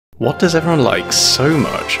What does everyone like so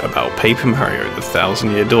much about Paper Mario the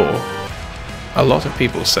Thousand Year Door? A lot of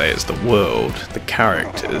people say it's the world, the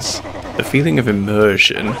characters, the feeling of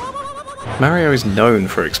immersion. Mario is known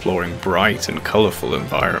for exploring bright and colourful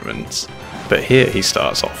environments, but here he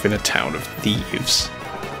starts off in a town of thieves.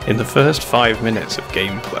 In the first 5 minutes of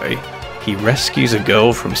gameplay, he rescues a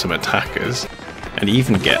girl from some attackers, and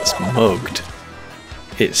even gets mugged.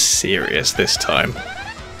 It's serious this time.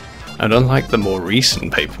 And unlike the more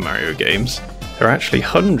recent Paper Mario games, there are actually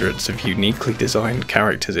hundreds of uniquely designed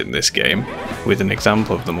characters in this game, with an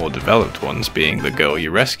example of the more developed ones being the girl you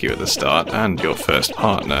rescue at the start and your first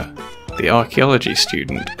partner, the archaeology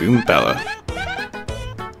student Goombella.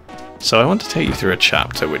 So I want to take you through a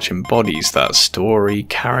chapter which embodies that story,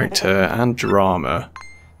 character and drama.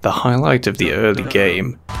 The highlight of the early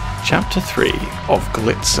game, Chapter 3 of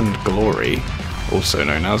Glitz and Glory, also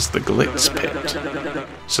known as the Glitz Pit.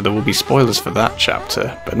 So there will be spoilers for that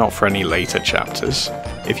chapter, but not for any later chapters.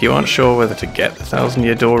 If you aren't sure whether to get the Thousand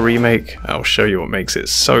Year Door remake, I'll show you what makes it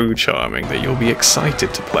so charming that you'll be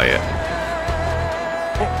excited to play it.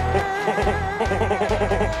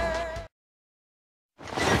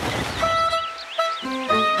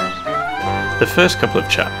 The first couple of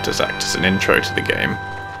chapters act as an intro to the game,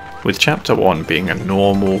 with Chapter 1 being a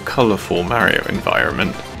normal, colourful Mario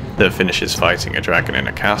environment that finishes fighting a dragon in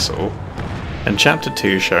a castle, and Chapter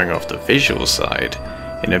 2 showing off the visual side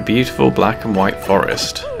in a beautiful black and white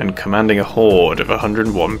forest and commanding a horde of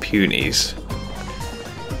 101 punies.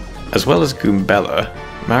 As well as Goombella,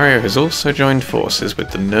 Mario has also joined forces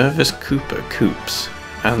with the nervous Koopa Koops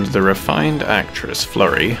and the refined actress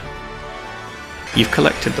Flurry. You've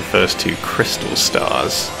collected the first 2 crystal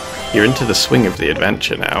stars, you're into the swing of the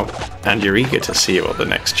adventure now, and you're eager to see what the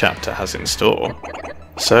next chapter has in store.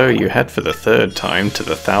 So you head for the 3rd time to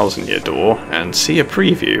the Thousand Year Door and see a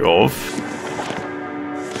preview of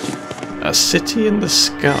a city in the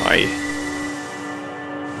sky.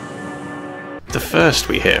 The first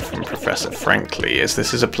we hear from Professor Frankly is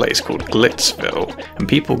this is a place called Glitzville, and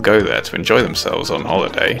people go there to enjoy themselves on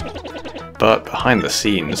holiday. But behind the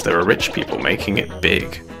scenes there are rich people making it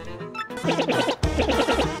big.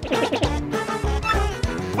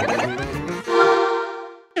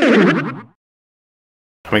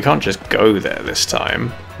 We can't just go there this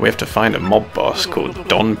time. We have to find a mob boss called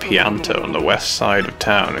Don Pianta on the west side of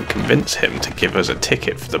town and convince him to give us a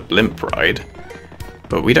ticket for the blimp ride.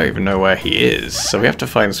 But we don't even know where he is, so we have to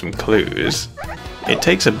find some clues. It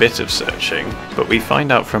takes a bit of searching, but we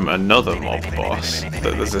find out from another mob boss that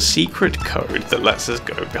there's a secret code that lets us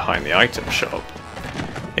go behind the item shop.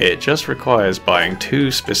 It just requires buying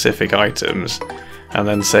 2 specific items and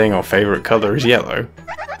then saying our favourite colour is yellow.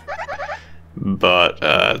 But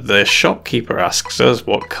the shopkeeper asks us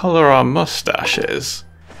what colour our moustache is.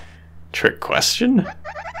 Trick question?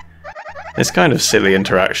 This kind of silly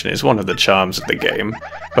interaction is one of the charms of the game,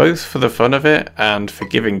 both for the fun of it and for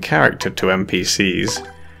giving character to NPCs.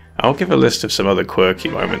 I'll give a list of some other quirky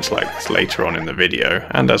moments like this later on in the video,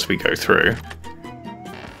 and as we go through.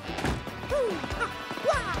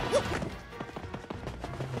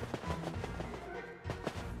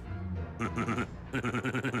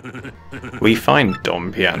 We find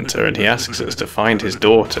Don Pianta and he asks us to find his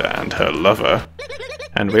daughter and her lover.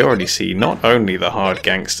 And we already see not only the hard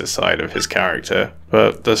gangster side of his character,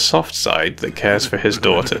 but the soft side that cares for his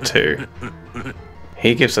daughter too.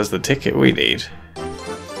 He gives us the ticket we need.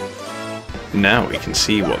 Now we can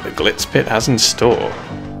see what the Glitz Pit has in store.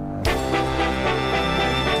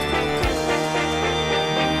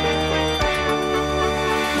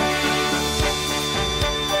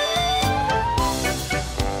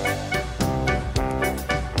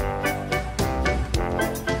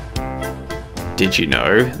 Did you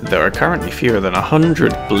know there are currently fewer than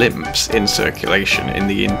 100 blimps in circulation in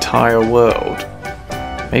the entire world?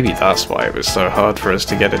 Maybe that's why it was so hard for us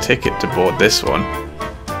to get a ticket to board this one.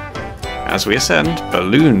 As we ascend,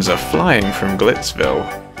 balloons are flying from Glitzville.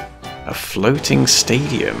 A floating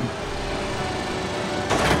stadium.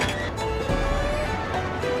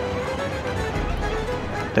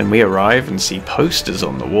 Then we arrive and see posters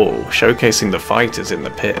on the wall showcasing the fighters in the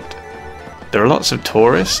pit. There are lots of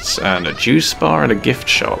tourists, and a juice bar and a gift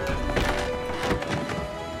shop.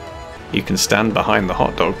 You can stand behind the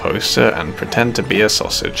hot dog poster and pretend to be a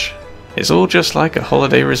sausage. It's all just like a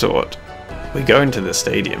holiday resort. We go into the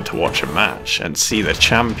stadium to watch a match and see the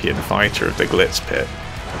champion fighter of the Glitz Pit,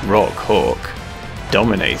 Rock Hawk,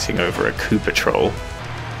 dominating over a Koopa Troll.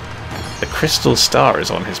 The crystal star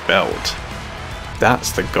is on his belt.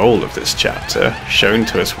 That's the goal of this chapter, shown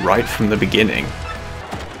to us right from the beginning.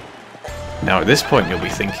 Now at this point you'll be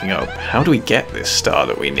thinking, oh, how do we get this star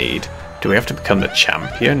that we need? Do we have to become the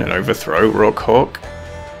champion and overthrow Rockhawk?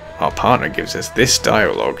 Our partner gives us this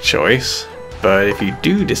dialogue choice, but if you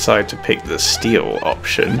do decide to pick the steal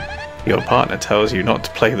option, your partner tells you not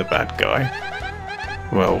to play the bad guy.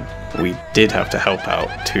 Well, we did have to help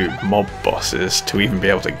out 2 mob bosses to even be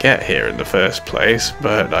able to get here in the first place,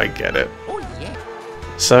 but I get it.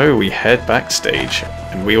 So we head backstage,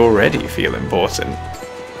 and we already feel important.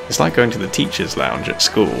 It's like going to the teacher's lounge at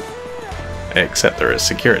school, except there are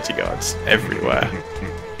security guards everywhere.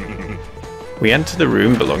 We enter the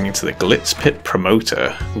room belonging to the Glitz Pit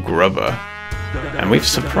promoter, Grubber, and we've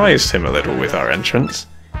surprised him a little with our entrance,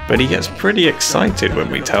 but he gets pretty excited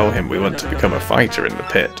when we tell him we want to become a fighter in the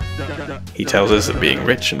pit. He tells us that being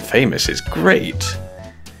rich and famous is great.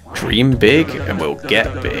 Dream big and we'll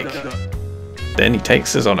get big. Then he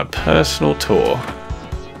takes us on a personal tour.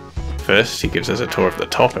 First, he gives us a tour of the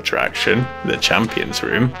top attraction, the Champions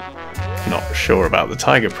Room. Not sure about the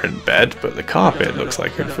tiger print bed, but the carpet looks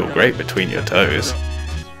like it'd feel great between your toes.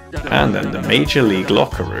 And then the Major League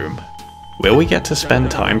Locker Room. Will we get to spend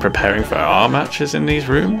time preparing for our matches in these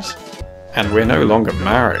rooms? And we're no longer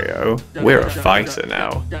Mario, we're a fighter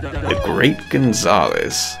now. The Great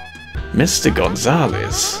Gonzalez. Mr.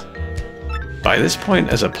 Gonzalez. By this point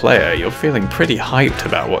as a player, you're feeling pretty hyped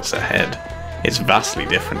about what's ahead. It's vastly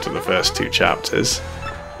different to the first 2 chapters.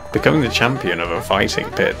 Becoming the champion of a fighting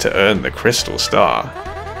pit to earn the Crystal Star.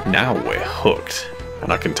 Now we're hooked.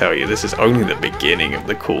 And I can tell you, this is only the beginning of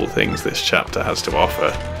the cool things this chapter has to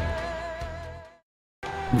offer.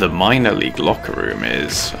 The minor league locker room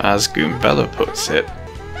is, as Goombella puts it,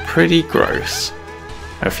 pretty gross.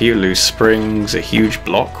 A few loose springs, a huge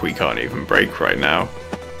block we can't even break right now,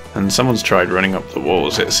 and someone's tried running up the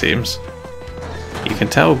walls, it seems. You can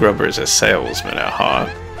tell Grubber is a salesman at heart,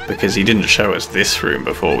 because he didn't show us this room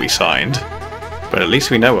before we signed, but at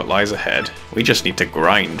least we know what lies ahead. We just need to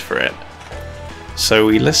grind for it. So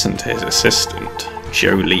we listen to his assistant,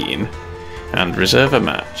 Jolene, and reserve a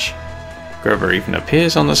match. Grubber even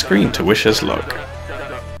appears on the screen to wish us luck.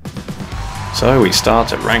 So we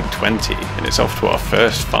start at rank 20, and it's off to our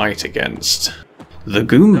first fight against the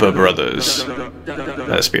Goomba Brothers.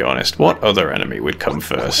 Let's be honest, what other enemy would come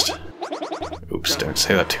first? Oops, don't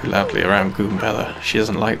say that too loudly around Goombella. She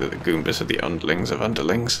doesn't like that the Goombas are the underlings of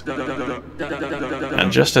underlings.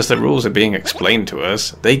 And just as the rules are being explained to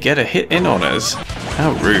us, they get a hit in on us.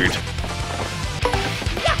 How rude.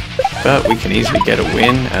 But we can easily get a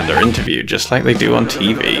win and are interviewed just like they do on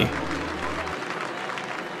TV.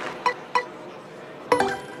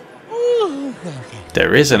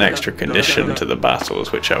 There is an extra condition to the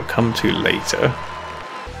battles which I'll come to later.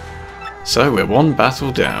 So we're 1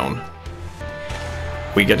 battle down.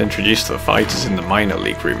 We get introduced to the fighters in the minor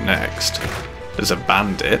league room next. There's a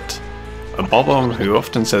bandit, a bob-omb who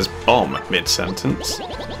often says bomb mid-sentence,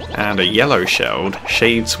 and a yellow-shelled,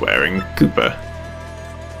 shades-wearing Koopa.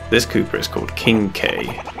 This Koopa is called King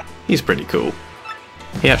K. He's pretty cool.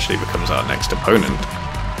 He actually becomes our next opponent.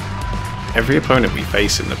 Every opponent we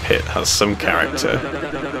face in the pit has some character.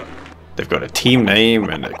 They've got a team name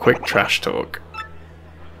and a quick trash talk.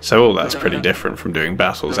 So all that's pretty different from doing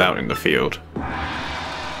battles out in the field.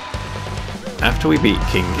 After we beat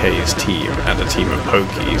King K's team and a team of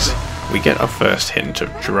Pokies, we get our first hint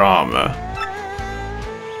of drama.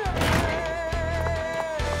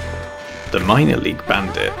 The minor league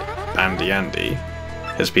bandit, Bandy Andy,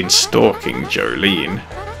 has been stalking Jolene.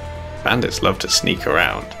 Bandits love to sneak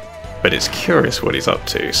around, but it's curious what he's up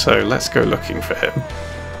to, so let's go looking for him.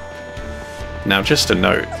 Now just a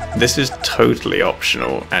note, this is totally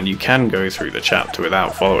optional and you can go through the chapter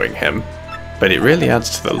without following him, but it really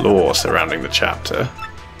adds to the lore surrounding the chapter.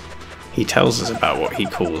 He tells us about what he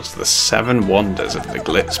calls the 7 wonders of the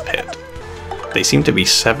Glitz Pit. They seem to be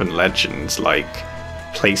 7 legends, like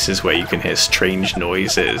places where you can hear strange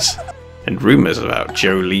noises, and rumours about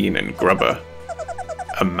Jolene and Grubber.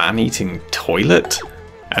 A man-eating toilet?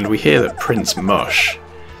 And we hear that Prince Mush,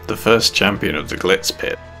 the first champion of the Glitz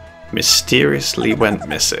Pit, mysteriously went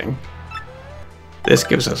missing. This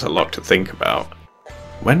gives us a lot to think about.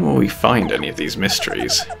 When will we find any of these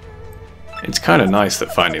mysteries? It's kinda nice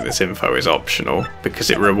that finding this info is optional,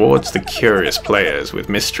 because it rewards the curious players with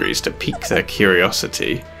mysteries to pique their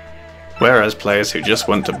curiosity, whereas players who just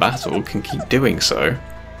want to battle can keep doing so.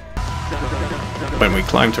 When we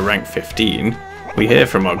climb to rank 15, we hear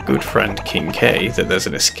from our good friend King K that there's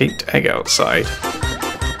an escaped egg outside.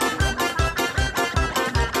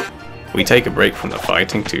 We take a break from the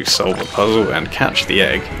fighting to solve a puzzle and catch the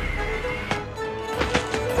egg.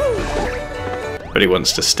 But he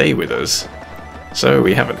wants to stay with us, so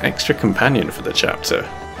we have an extra companion for the chapter.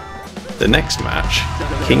 The next match,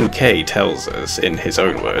 King K tells us, in his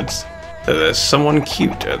own words, that there's someone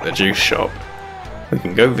cute at the juice shop. We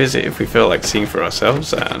can go visit if we feel like seeing for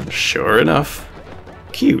ourselves, and sure enough,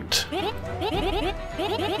 cute.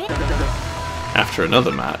 After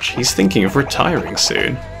another match, he's thinking of retiring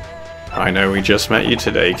soon. I know we just met you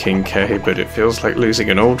today, King K, but it feels like losing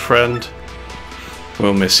an old friend.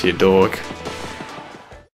 We'll miss you, dog.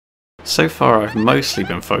 So far I've mostly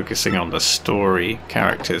been focusing on the story,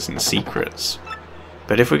 characters and secrets.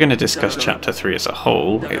 But if we're going to discuss Chapter 3 as a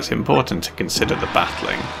whole, it's important to consider the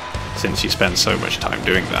battling, since you spend so much time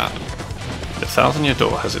doing that. The Thousand Year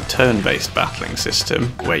Door has a turn-based battling system,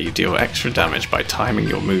 where you deal extra damage by timing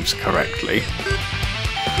your moves correctly.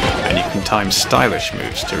 And you can time stylish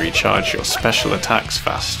moves to recharge your special attacks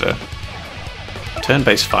faster.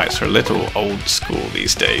 Turn-based fights are a little old school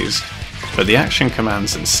these days, but the action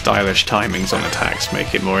commands and stylish timings on attacks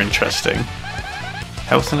make it more interesting.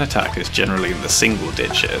 Health and attack is generally in the single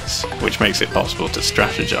digits, which makes it possible to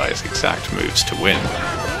strategize exact moves to win.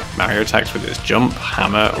 Mario attacks with his jump,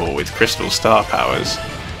 hammer, or with crystal star powers,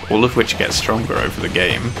 all of which get stronger over the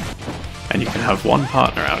game, and you can have one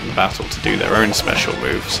partner out in battle to do their own special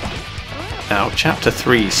moves. Now, Chapter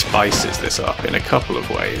 3 spices this up in a couple of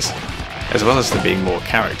ways. As well as there being more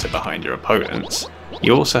character behind your opponents,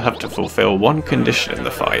 you also have to fulfill one condition in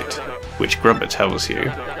the fight, which Grubber tells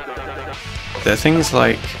you. They're things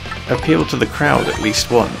like, appeal to the crowd at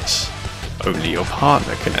least once, only your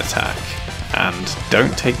partner can attack, and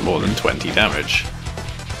don't take more than 20 damage.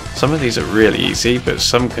 Some of these are really easy, but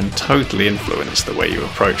some can totally influence the way you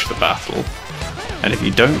approach the battle, and if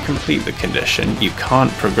you don't complete the condition, you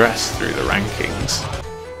can't progress through the rankings.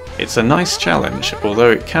 It's a nice challenge,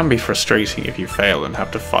 although it can be frustrating if you fail and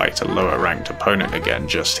have to fight a lower ranked opponent again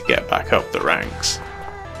just to get back up the ranks.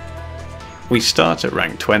 We start at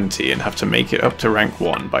rank 20 and have to make it up to rank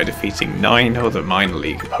 1 by defeating 9 other minor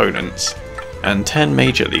league opponents, and 10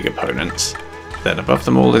 major league opponents, then above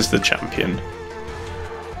them all is the champion.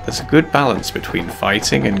 There's a good balance between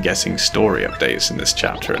fighting and getting story updates in this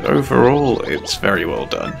chapter, and overall it's very well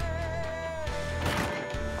done.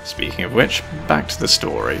 Speaking of which, back to the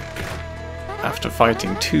story. After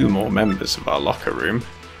fighting 2 more members of our locker room,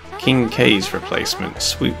 King K's replacement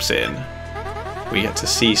swoops in. We get to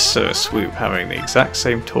see Sir Swoop having the exact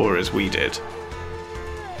same tour as we did.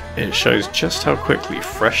 It shows just how quickly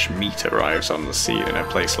fresh meat arrives on the scene in a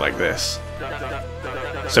place like this.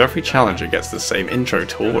 So every challenger gets the same intro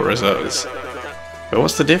tour as us. But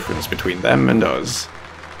what's the difference between them and us?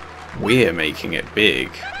 We're making it big,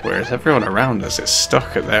 whereas everyone around us is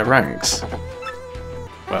stuck at their ranks.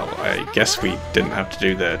 Well, I guess we didn't have to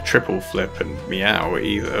do the triple flip and meow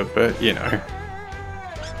either, but you know.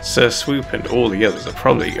 Sir Swoop and all the others are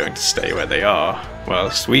probably going to stay where they are,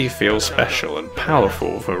 whilst we feel special and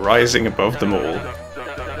powerful for rising above them all.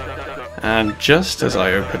 And just as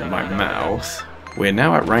I open my mouth, we're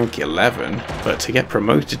now at rank 11, but to get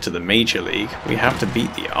promoted to the Major League, we have to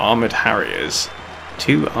beat the Armoured Harriers,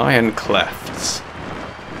 2 Iron Clefts.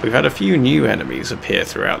 We've had a few new enemies appear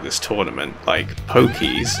throughout this tournament, like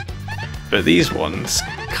Pokies, but these ones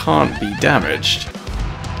can't be damaged.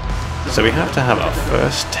 So we have to have our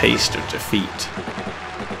first taste of defeat.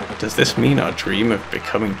 Does this mean our dream of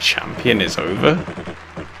becoming champion is over?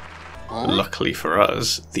 Luckily for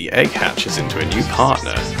us, the egg hatches into a new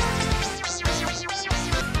partner.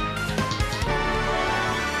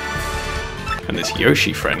 And this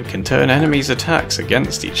Yoshi friend can turn enemies' attacks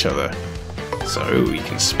against each other. So we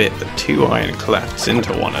can spit the 2 Iron Clefts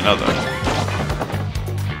into one another.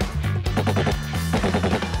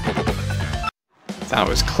 That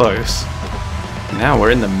was close. Now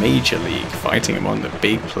we're in the Major League, fighting among the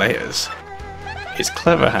big players. It's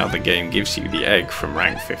clever how the game gives you the egg from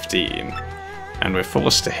rank 15, and we're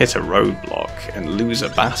forced to hit a roadblock and lose a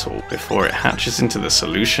battle before it hatches into the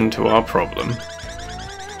solution to our problem.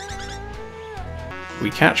 We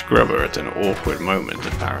catch Grubber at an awkward moment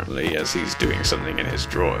apparently, as he's doing something in his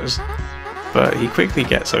drawers, but he quickly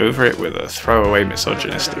gets over it with a throwaway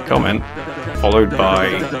misogynistic comment, followed by...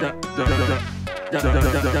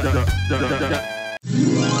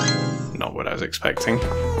 not what I was expecting.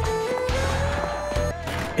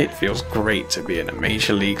 It feels great to be in a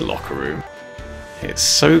Major League locker room. It's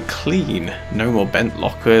so clean, no more bent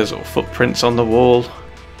lockers or footprints on the wall.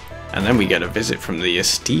 And then we get a visit from the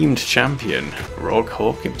esteemed champion. Rogue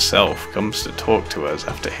Hawk himself comes to talk to us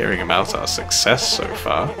after hearing about our success so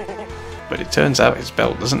far. But it turns out his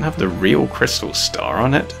belt doesn't have the real crystal star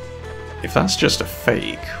on it. If that's just a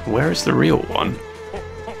fake, where is the real one?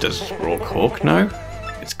 Does Rogue Hawk know?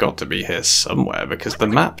 It's got to be here somewhere because the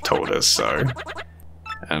map told us so.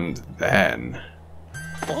 And then...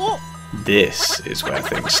 this is where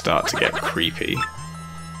things start to get creepy.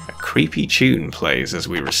 A creepy tune plays as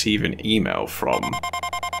we receive an email from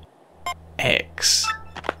X.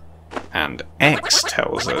 And X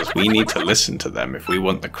tells us we need to listen to them if we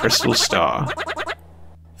want the crystal star.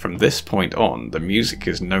 From this point on, the music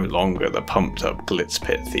is no longer the pumped up Glitz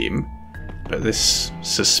Pit theme, but this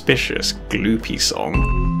suspicious, gloopy song.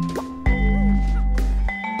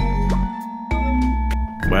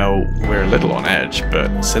 Well, we're a little on edge,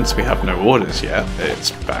 but since we have no orders yet,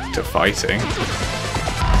 it's back to fighting.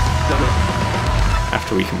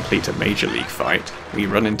 After we complete a Major League fight, we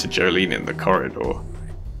run into Jolene in the corridor.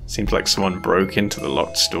 Seems like someone broke into the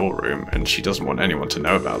locked storeroom, and she doesn't want anyone to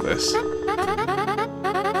know about this.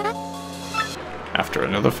 After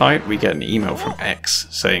another fight, we get an email from X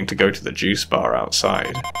saying to go to the juice bar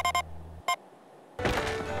outside.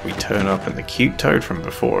 We turn up and the cute toad from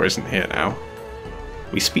before isn't here now.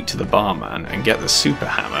 We speak to the barman and get the super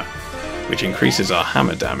hammer, which increases our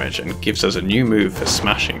hammer damage and gives us a new move for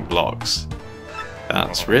smashing blocks.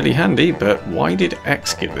 That's really handy, but why did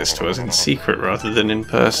X give this to us in secret rather than in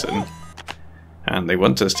person? And they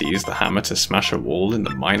want us to use the hammer to smash a wall in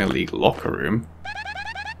the minor league locker room.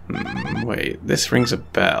 Wait, this rings a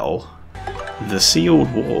bell. The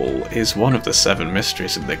sealed wall is one of the 7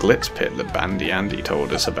 mysteries of the Glitz Pit that Bandy Andy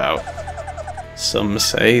told us about. Some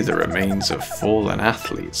say the remains of fallen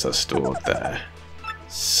athletes are stored there.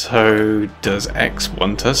 So, does X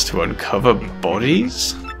want us to uncover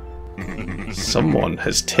bodies? Someone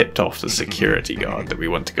has tipped off the security guard that we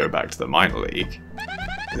want to go back to the minor league.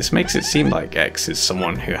 This makes it seem like X is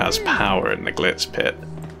someone who has power in the Glitz Pit.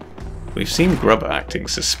 We've seen Grubber acting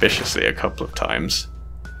suspiciously a couple of times,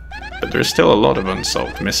 but there is still a lot of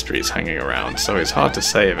unsolved mysteries hanging around, so it's hard to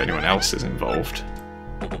say if anyone else is involved.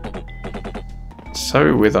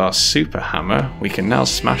 So with our super hammer, we can now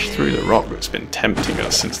smash through the rock that's been tempting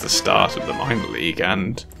us since the start of the minor league,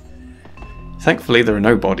 and thankfully there are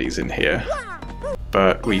no bodies in here.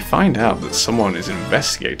 But we find out that someone is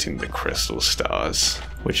investigating the crystal stars,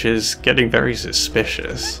 which is getting very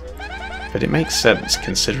suspicious. But it makes sense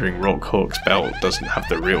considering Rockhawk's belt doesn't have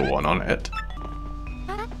the real one on it.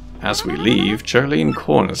 As we leave, Jolene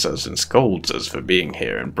corners us and scolds us for being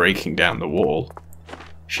here and breaking down the wall.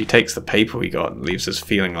 She takes the paper we got and leaves us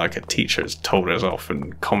feeling like a teacher has told us off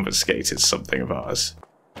and confiscated something of ours.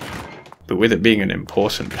 But with it being an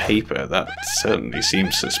important paper, that certainly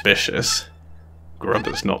seems suspicious.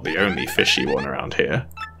 Grubber's not the only fishy one around here.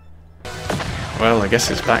 Well, I guess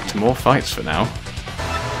it's back to more fights for now.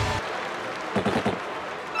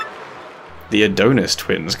 The Adonis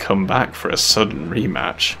twins come back for a sudden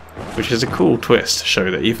rematch, which is a cool twist to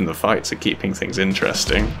show that even the fights are keeping things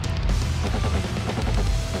interesting.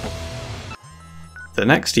 The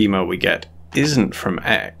next email we get isn't from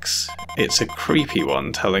X, it's a creepy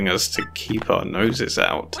one telling us to keep our noses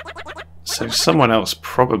out. So someone else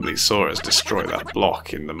probably saw us destroy that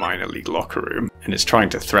block in the minor league locker room, and is trying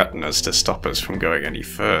to threaten us to stop us from going any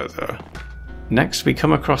further. Next we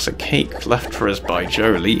come across a cake left for us by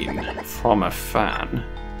Jolene, from a fan.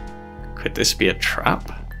 Could this be a trap?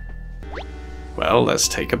 Well, let's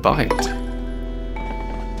take a bite.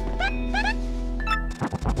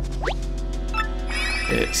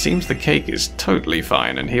 It seems the cake is totally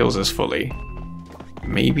fine and heals us fully.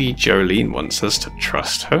 Maybe Jolene wants us to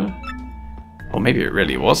trust her? Or maybe it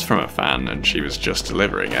really was from a fan and she was just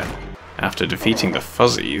delivering it. After defeating the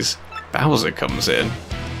Fuzzies, Bowser comes in.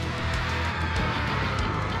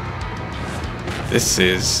 This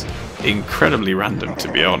is incredibly random,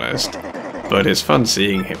 to be honest, but it's fun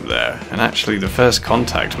seeing him there, and actually the first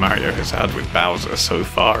contact Mario has had with Bowser so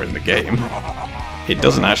far in the game. It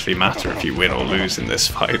doesn't actually matter if you win or lose in this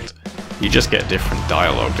fight, you just get different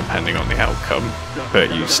dialogue depending on the outcome,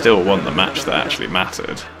 but you still won the match that actually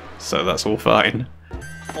mattered, so that's all fine.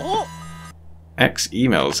 X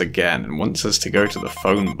emails again and wants us to go to the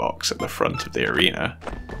phone box at the front of the arena.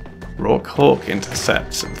 Rockhawk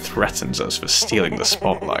intercepts and threatens us for stealing the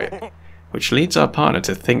spotlight, which leads our partner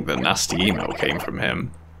to think the nasty email came from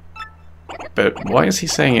him. But why is he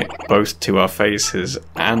saying it both to our faces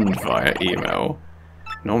and via email?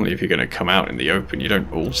 Normally if you're going to come out in the open, you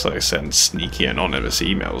don't also send sneaky anonymous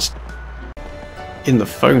emails. In the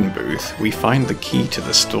phone booth, we find the key to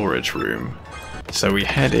the storage room, so we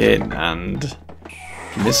head in and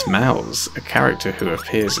Miss Mouse, a character who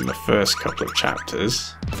appears in the first couple of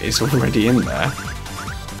chapters, is already in there.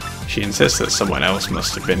 She insists that someone else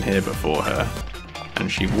must have been here before her,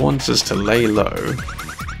 and she warns us to lay low,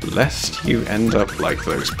 lest you end up like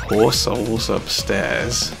those poor souls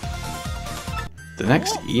upstairs. The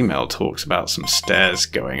next email talks about some stairs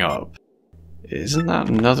going up. Isn't that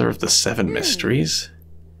another of the 7 mysteries?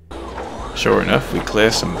 Sure enough, we clear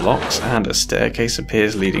some blocks and a staircase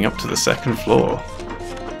appears leading up to the second floor.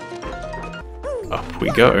 Up we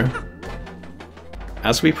go.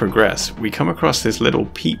 As we progress, we come across this little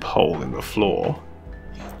peephole in the floor.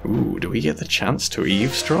 Ooh, do we get the chance to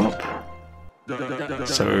eavesdrop?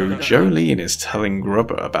 So Jolene is telling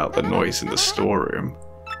Grubber about the noise in the storeroom.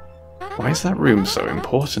 Why is that room so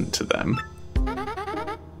important to them?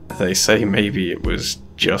 They say maybe it was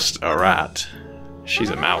just a rat.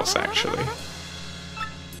 She's a mouse, actually.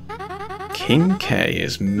 King K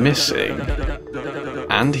is missing,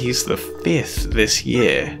 and he's the 5th this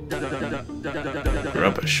year.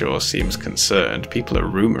 Grubber sure seems concerned. People are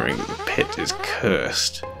rumouring that the pit is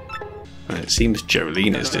cursed. And it seems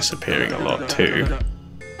Jolene is disappearing a lot too.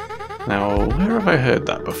 Now, where have I heard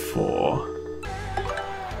that before?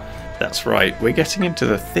 That's right, we're getting into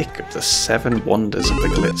the thick of the 7 wonders of the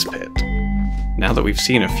Glitz pit. Now that we've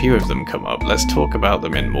seen a few of them come up, let's talk about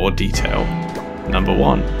them in more detail. Number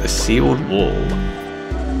 1, the sealed wall.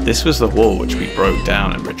 This was the wall which we broke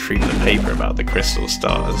down and retrieved the paper about the crystal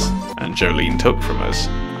stars, and Jolene took from us.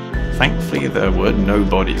 Thankfully there were no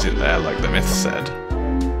bodies in there like the myth said.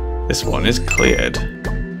 This one is cleared.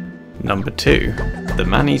 Number 2, the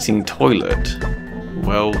man-eating toilet.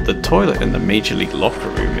 Well, the toilet in the Major League locker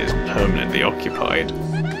room is permanently occupied,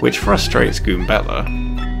 which frustrates Goombella,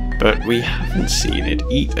 but we haven't seen it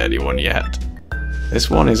eat anyone yet.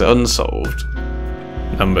 This one is unsolved.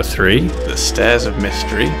 Number 3, the stairs of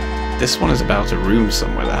mystery. This one is about a room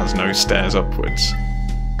somewhere that has no stairs upwards.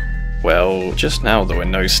 Well, just now there were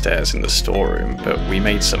no stairs in the storeroom, but we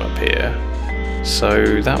made some up here.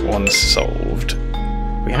 So that one's solved.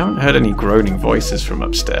 We haven't heard any groaning voices from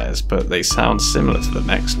upstairs, but they sound similar to the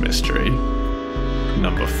next mystery.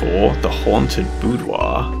 Number 4, the haunted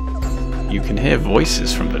boudoir. You can hear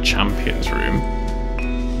voices from the champion's room.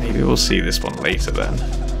 Maybe we'll see this one later then.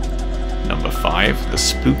 Number 5, the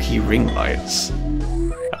spooky ring lights.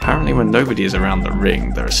 Apparently when nobody is around the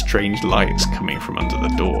ring, there are strange lights coming from under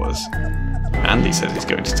the doors. Andy says he's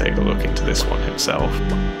going to take a look into this one himself.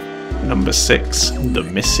 Number 6, the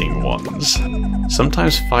missing ones.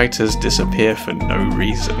 Sometimes fighters disappear for no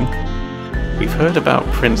reason. We've heard about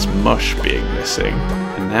Prince Mush being missing,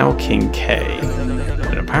 and now King K,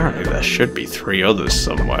 and apparently there should be 3 others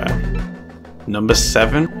somewhere. Number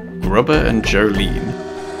 7, Grubber and Jolene.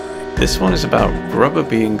 This one is about Grubber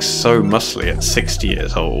being so muscly at 60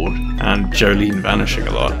 years old, and Jolene vanishing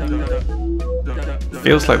a lot.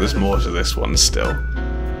 Feels like there's more to this one still.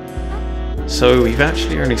 So we've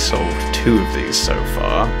actually only solved 2 of these so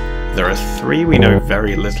far. There are 3 we know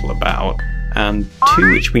very little about, and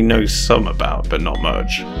 2 which we know some about, but not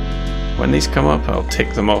much. When these come up, I'll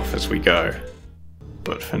tick them off as we go.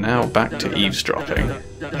 But for now, back to eavesdropping.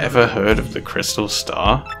 Ever heard of the Crystal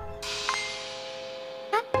Star?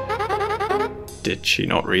 Did she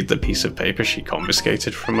not read the piece of paper she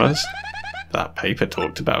confiscated from us? That paper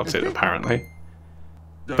talked about it, apparently.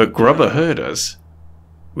 But Grubber heard us.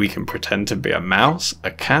 We can pretend to be a mouse, a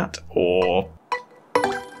cat, or...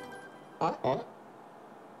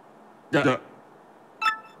 a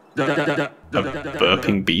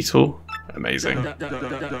burping beetle? Amazing.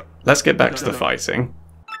 Let's get back to the fighting.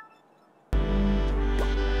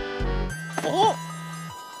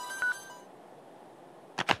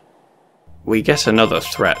 We get another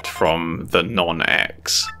threat from the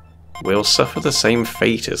non-X. We'll suffer the same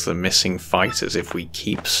fate as the missing fighters if we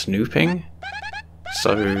keep snooping?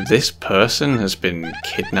 So this person has been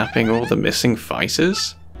kidnapping all the missing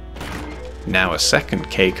fighters? Now a second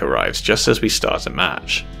cake arrives just as we start a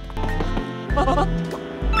match.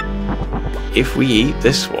 If we eat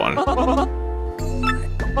this one...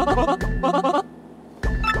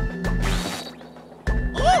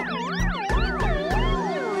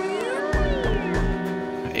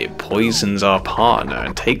 it poisons our partner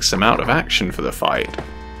and takes them out of action for the fight.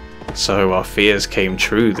 So our fears came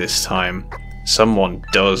true this time. Someone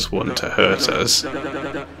does want to hurt us.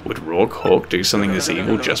 Would Rawkhawk do something this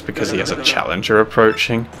evil just because he has a challenger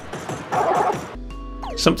approaching?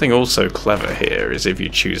 Something also clever here is if you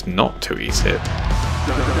choose not to eat it.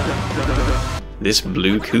 This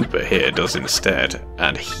blue Koopa here does instead,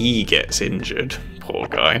 and he gets injured, poor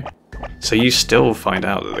guy. So you still find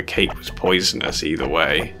out that the cake was poisonous either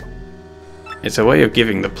way. It's a way of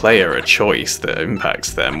giving the player a choice that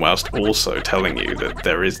impacts them whilst also telling you that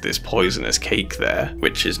there is this poisonous cake there,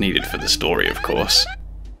 which is needed for the story of course.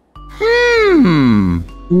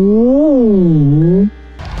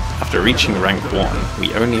 After reaching rank 1,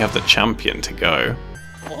 we only have the champion to go.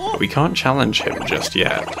 But we can't challenge him just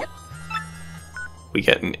yet. We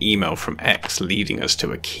get an email from X leading us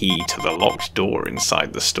to a key to the locked door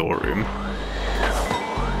inside the storeroom.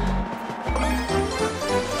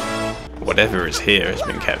 Whatever is here has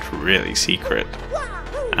been kept really secret.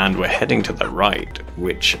 And we're heading to the right,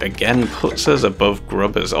 which again puts us above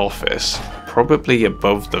Grubber's office, probably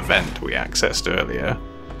above the vent we accessed earlier.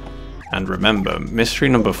 And remember, mystery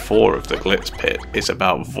number 4 of the Glitz pit is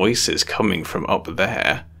about voices coming from up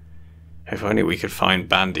there. If only we could find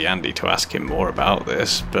Bandy Andy to ask him more about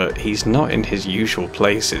this, but he's not in his usual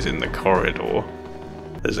places in the corridor.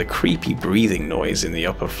 There's a creepy breathing noise in the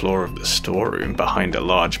upper floor of the storeroom behind a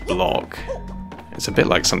large block. It's a bit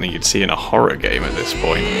like something you'd see in a horror game at this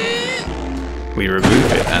point. We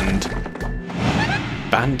remove it and...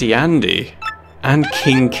 Bandy Andy! And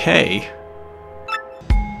King K!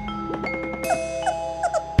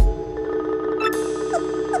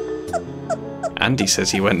 Andy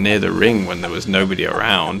says he went near the ring when there was nobody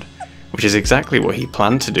around, which is exactly what he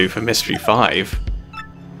planned to do for Mystery 5.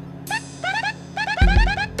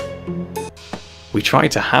 We try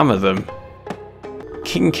to hammer them.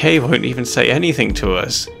 King K won't even say anything to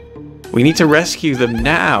us. We need to rescue them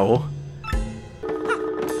now.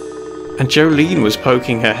 And Jolene was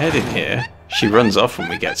poking her head in here. She runs off when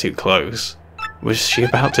we get too close. Was she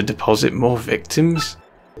about to deposit more victims?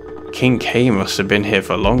 King K must have been here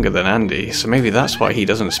for longer than Andy, so maybe that's why he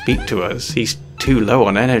doesn't speak to us. He's too low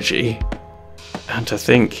on energy. And to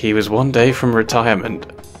think he was one day from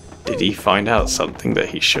retirement. Did he find out something that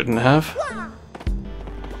he shouldn't have?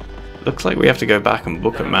 Looks like we have to go back and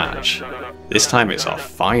book a match. This time it's our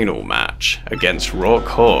final match against Rock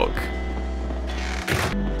Hawk.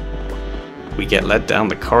 We get led down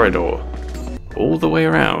the corridor, all the way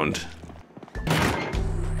around,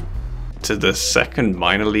 to the second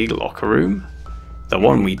minor league locker room. The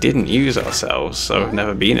one we didn't use ourselves, so I've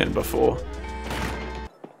never been in before.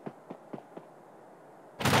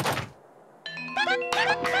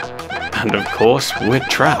 And of course, we're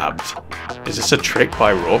trapped. Is this a trick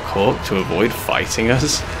by Rock Hawk to avoid fighting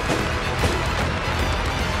us?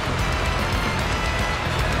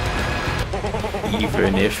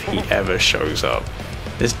 Even if he ever shows up.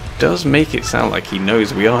 This does make it sound like he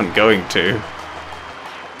knows we aren't going to.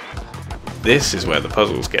 This is where the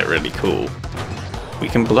puzzles get really cool. We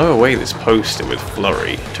can blow away this poster with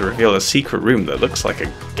Flurry to reveal a secret room that looks like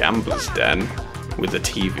a gambler's den with a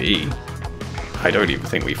TV. I don't even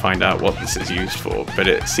think we find out what this is used for, but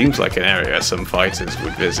it seems like an area some fighters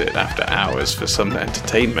would visit after hours for some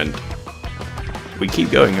entertainment. We keep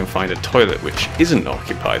going and find a toilet which isn't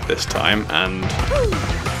occupied this time, and...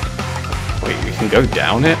 wait, we can go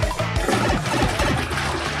down it?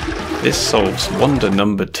 This solves wonder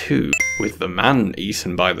number 2, with the man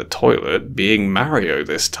eaten by the toilet being Mario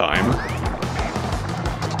this time.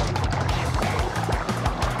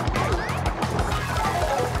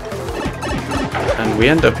 And we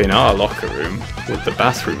end up in our locker room, with the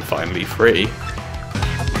bathroom finally free.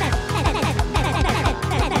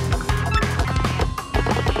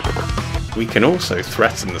 We can also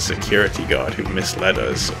threaten the security guard who misled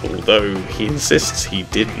us, although he insists he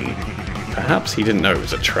didn't. Perhaps he didn't know it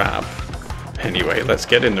was a trap. Anyway, let's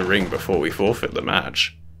get in the ring before we forfeit the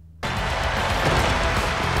match.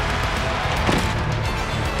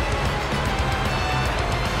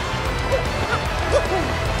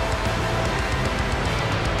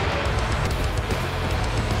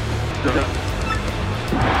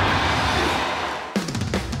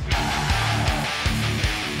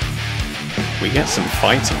 We get some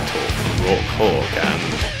fighting talk from Rock Hawk,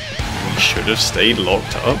 and we should have stayed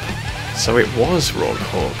locked up. So it was Rock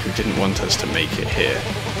Hawk who didn't want us to make it here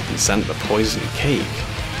and sent the poisoned cake.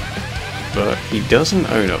 But he doesn't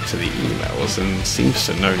own up to the emails and seems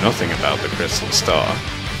to know nothing about the Crystal Star.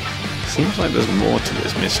 Seems like there's more to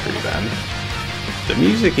this mystery then. The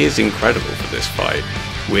music is incredible for this fight,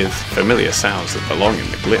 with familiar sounds that belong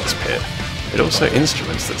in the Glitz pit, but also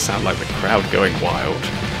instruments that sound like the crowd going wild.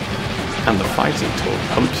 And the fighting talk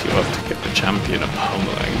pumps you up to give the champion a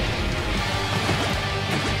pummeling.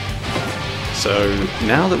 So,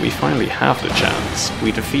 now that we finally have the chance,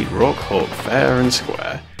 we defeat Rock Hawk fair and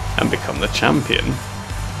square, and become the champion.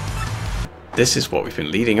 This is what we've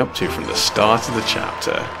been leading up to from the start of the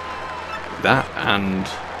chapter. That and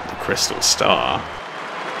the Crystal Star.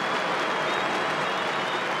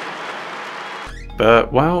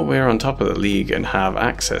 But while we're on top of the league and have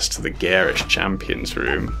access to the garish champions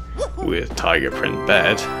room with tiger print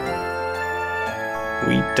bed,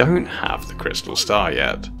 we don't have the Crystal Star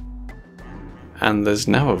yet. And there's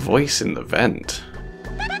now a voice in the vent.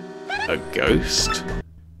 A ghost?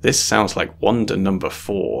 This sounds like wonder number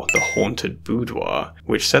 4, the haunted boudoir,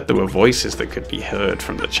 which said there were voices that could be heard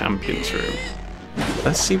from the champions room.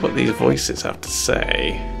 Let's see what these voices have to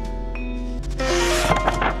say.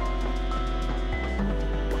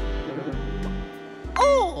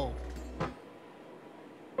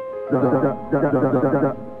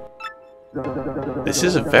 This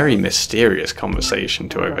is a very mysterious conversation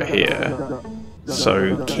to overhear.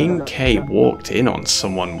 So King K walked in on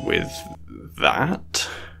someone with that?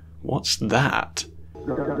 What's that?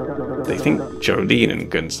 They think Jolene and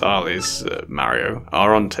Gonzalez, Mario,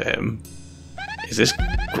 are onto him. Is this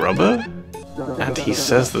Grubber? And he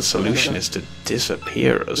says the solution is to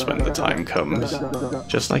disappear us when the time comes,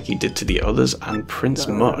 just like he did to the others and Prince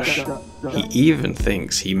Mush. He even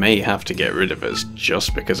thinks he may have to get rid of us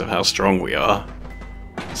just because of how strong we are.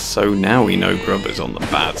 So now we know Grubber's on the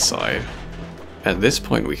bad side. At this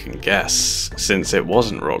point we can guess, since it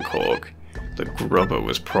wasn't Rockhawk, that Grubber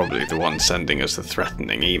was probably the one sending us the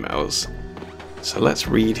threatening emails. So let's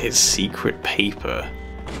read his secret paper.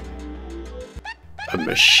 A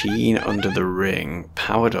machine under the ring,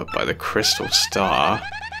 powered up by the crystal star,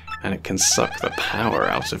 and it can suck the power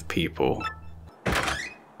out of people.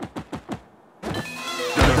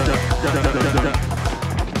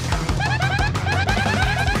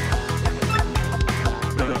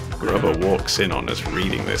 Grubber walks in on us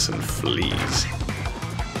reading this and flees.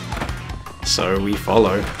 So we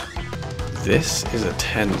follow. This is a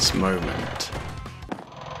tense moment.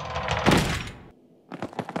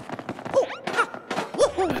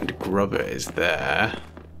 And Grubber is there.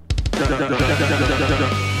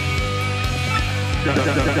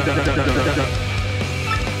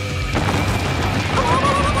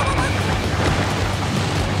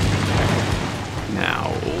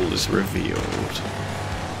 Now all is revealed.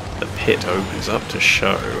 The pit opens up to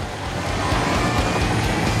show.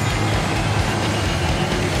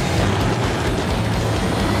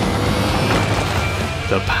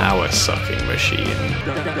 The power-sucking machine.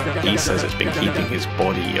 He says it's been keeping his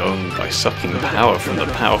body young by sucking power from the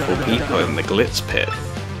powerful people in the Glitz pit.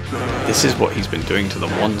 This is what he's been doing to the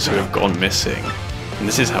ones who have gone missing, and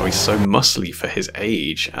this is how he's so muscly for his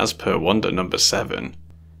age, as per Wonder number 7.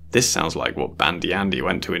 This sounds like what Bandy Andy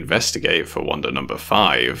went to investigate for Wonder number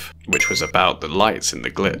 5, which was about the lights in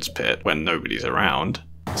the Glitz pit when nobody's around.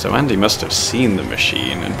 So Andy must have seen the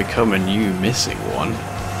machine and become a new missing one.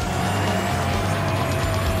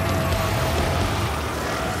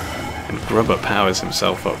 And Grubber powers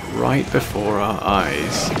himself up right before our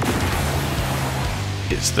eyes.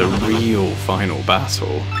 It's the real final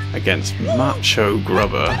battle against Macho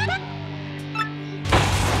Grubber.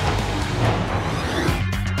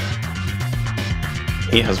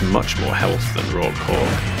 He has much more health than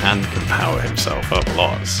Rockhawk and can power himself up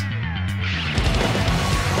lots.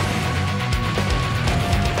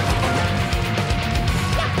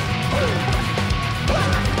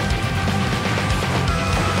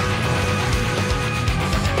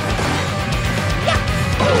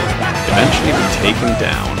 Eventually we take him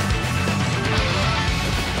down.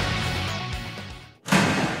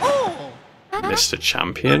 Mr.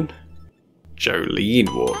 Champion?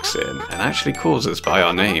 Jolene walks in and actually calls us by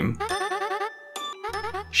our name.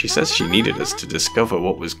 She says she needed us to discover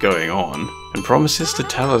what was going on and promises to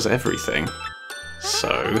tell us everything.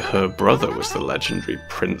 So her brother was the legendary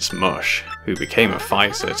Prince Mush, who became a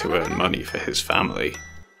fighter to earn money for his family.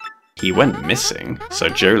 He went missing, so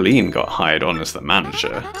Jolene got hired on as the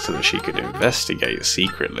manager so that she could investigate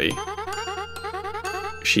secretly.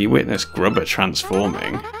 She witnessed Grubber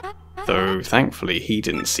transforming, though thankfully he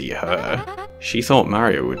didn't see her. She thought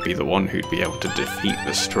Mario would be the one who'd be able to defeat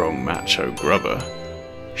the strong macho Grubber.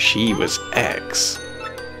 She was X.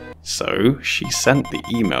 So she sent the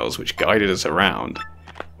emails which guided us around,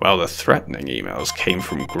 while the threatening emails came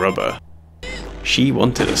from Grubber. She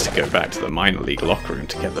wanted us to go back to the minor league locker room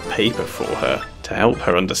to get the paper for her, to help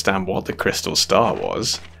her understand what the crystal star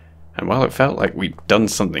was. And while it felt like we'd done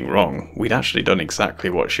something wrong, we'd actually done exactly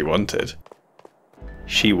what she wanted.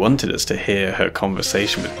 She wanted us to hear her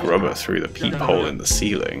conversation with Grubber through the peephole in the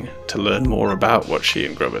ceiling, to learn more about what she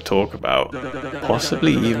and Grubber talk about,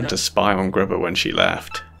 possibly even to spy on Grubber when she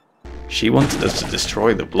left. She wanted us to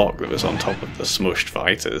destroy the block that was on top of the smushed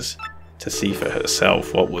fighters, to see for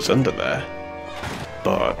herself what was under there.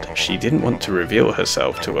 But she didn't want to reveal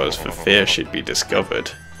herself to us for fear she'd be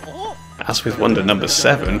discovered. As with Wonder number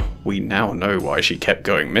 7, we now know why she kept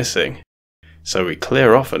going missing. So we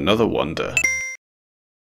clear off another wonder.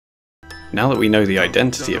 Now that we know the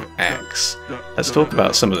identity of X, let's talk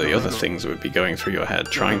about some of the other things that would be going through your head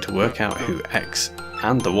trying to work out who X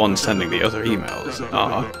and the one sending the other emails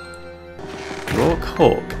are.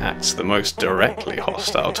 Rockhawk acts the most directly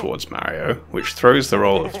hostile towards Mario, which throws the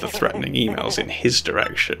role of the threatening emails in his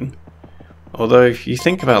direction. Although if you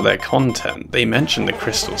think about their content, they mention the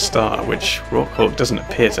crystal star, which Rockhawk doesn't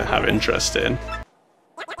appear to have interest in.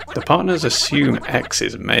 The partners assume X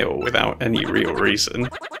is male without any real reason,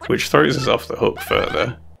 which throws us off the hook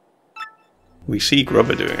further. We see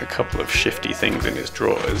Grubber doing a couple of shifty things in his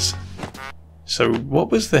drawers. So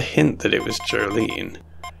what was the hint that it was Jolene?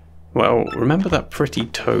 Well, remember that pretty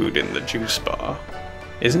toad in the juice bar?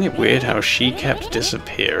 Isn't it weird how she kept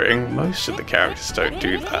disappearing? Most of the characters don't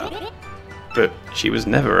do that. But she was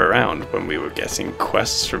never around when we were getting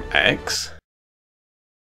quests from X.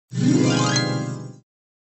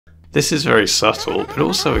 This is very subtle, but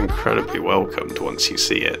also incredibly welcomed once you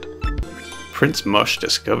see it. Prince Mush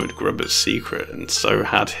discovered Grubber's secret and so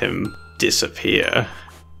had him disappear.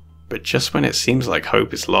 But just when it seems like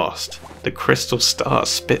hope is lost, the crystal star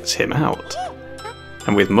spits him out.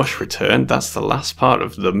 And with Mush returned, that's the last part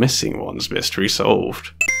of the missing ones mystery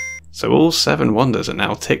solved. So all 7 wonders are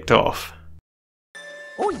now ticked off.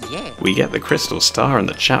 Oh yeah. We get the crystal star and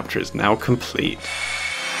the chapter is now complete.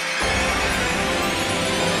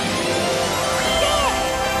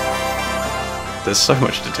 There's so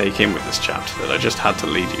much to take in with this chapter that I just had to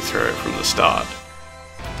lead you through it from the start.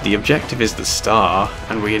 The objective is the star,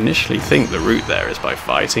 and we initially think the route there is by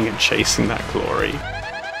fighting and chasing that glory.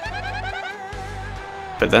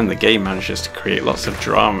 But then the game manages to create lots of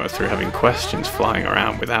drama through having questions flying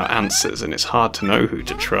around without answers, and it's hard to know who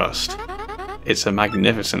to trust. It's a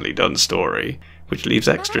magnificently done story, which leaves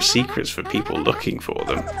extra secrets for people looking for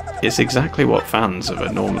them. It's exactly what fans of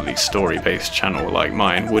a normally story-based channel like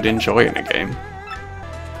mine would enjoy in a game.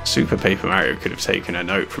 Super Paper Mario could have taken a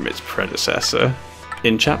note from its predecessor.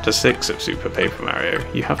 In Chapter 6 of Super Paper Mario,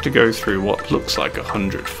 you have to go through what looks like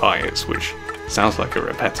 100 fights, which sounds like a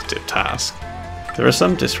repetitive task. There are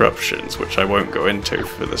some disruptions, which I won't go into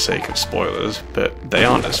for the sake of spoilers, but they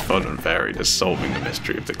aren't as fun and varied as solving the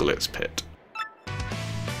mystery of the Glitz pit.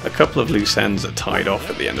 A couple of loose ends are tied off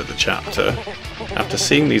at the end of the chapter. After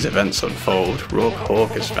seeing these events unfold, Rourke Hawk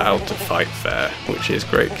has vowed to fight fair, which is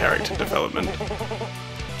great character development.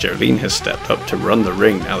 Jolene has stepped up to run the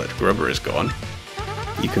ring now that Grubber is gone.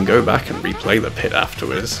 You can go back and replay the pit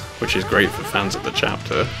afterwards, which is great for fans of the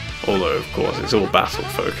chapter, although of course it's all battle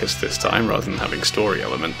focused this time rather than having story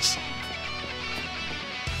elements.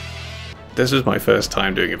 This was my first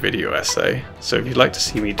time doing a video essay, so if you'd like to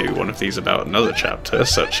see me do one of these about another chapter,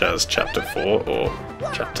 such as Chapter 4 or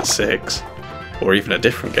Chapter 6, or even a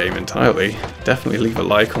different game entirely, definitely leave a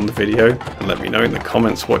like on the video and let me know in the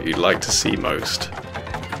comments what you'd like to see most.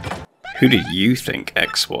 Who do you think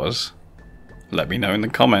X was? Let me know in the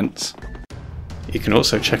comments. You can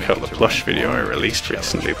also check out the plush video I released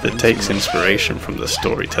recently that takes inspiration from the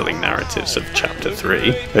storytelling narratives of Chapter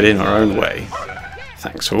 3, but in our own way.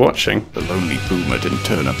 Thanks for watching. The lonely boomer didn't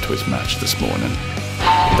turn up to his match this morning.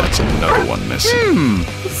 That's another one missing.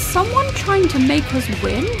 Is someone trying to make us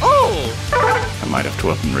win? I might have to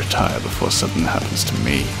up and retire before something happens to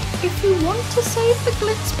me. If you want to save the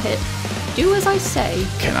Glitz pit, do as I say.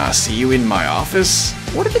 Can I see you in my office?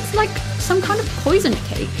 What if it's like some kind of poison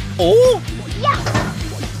cake? Oh yeah.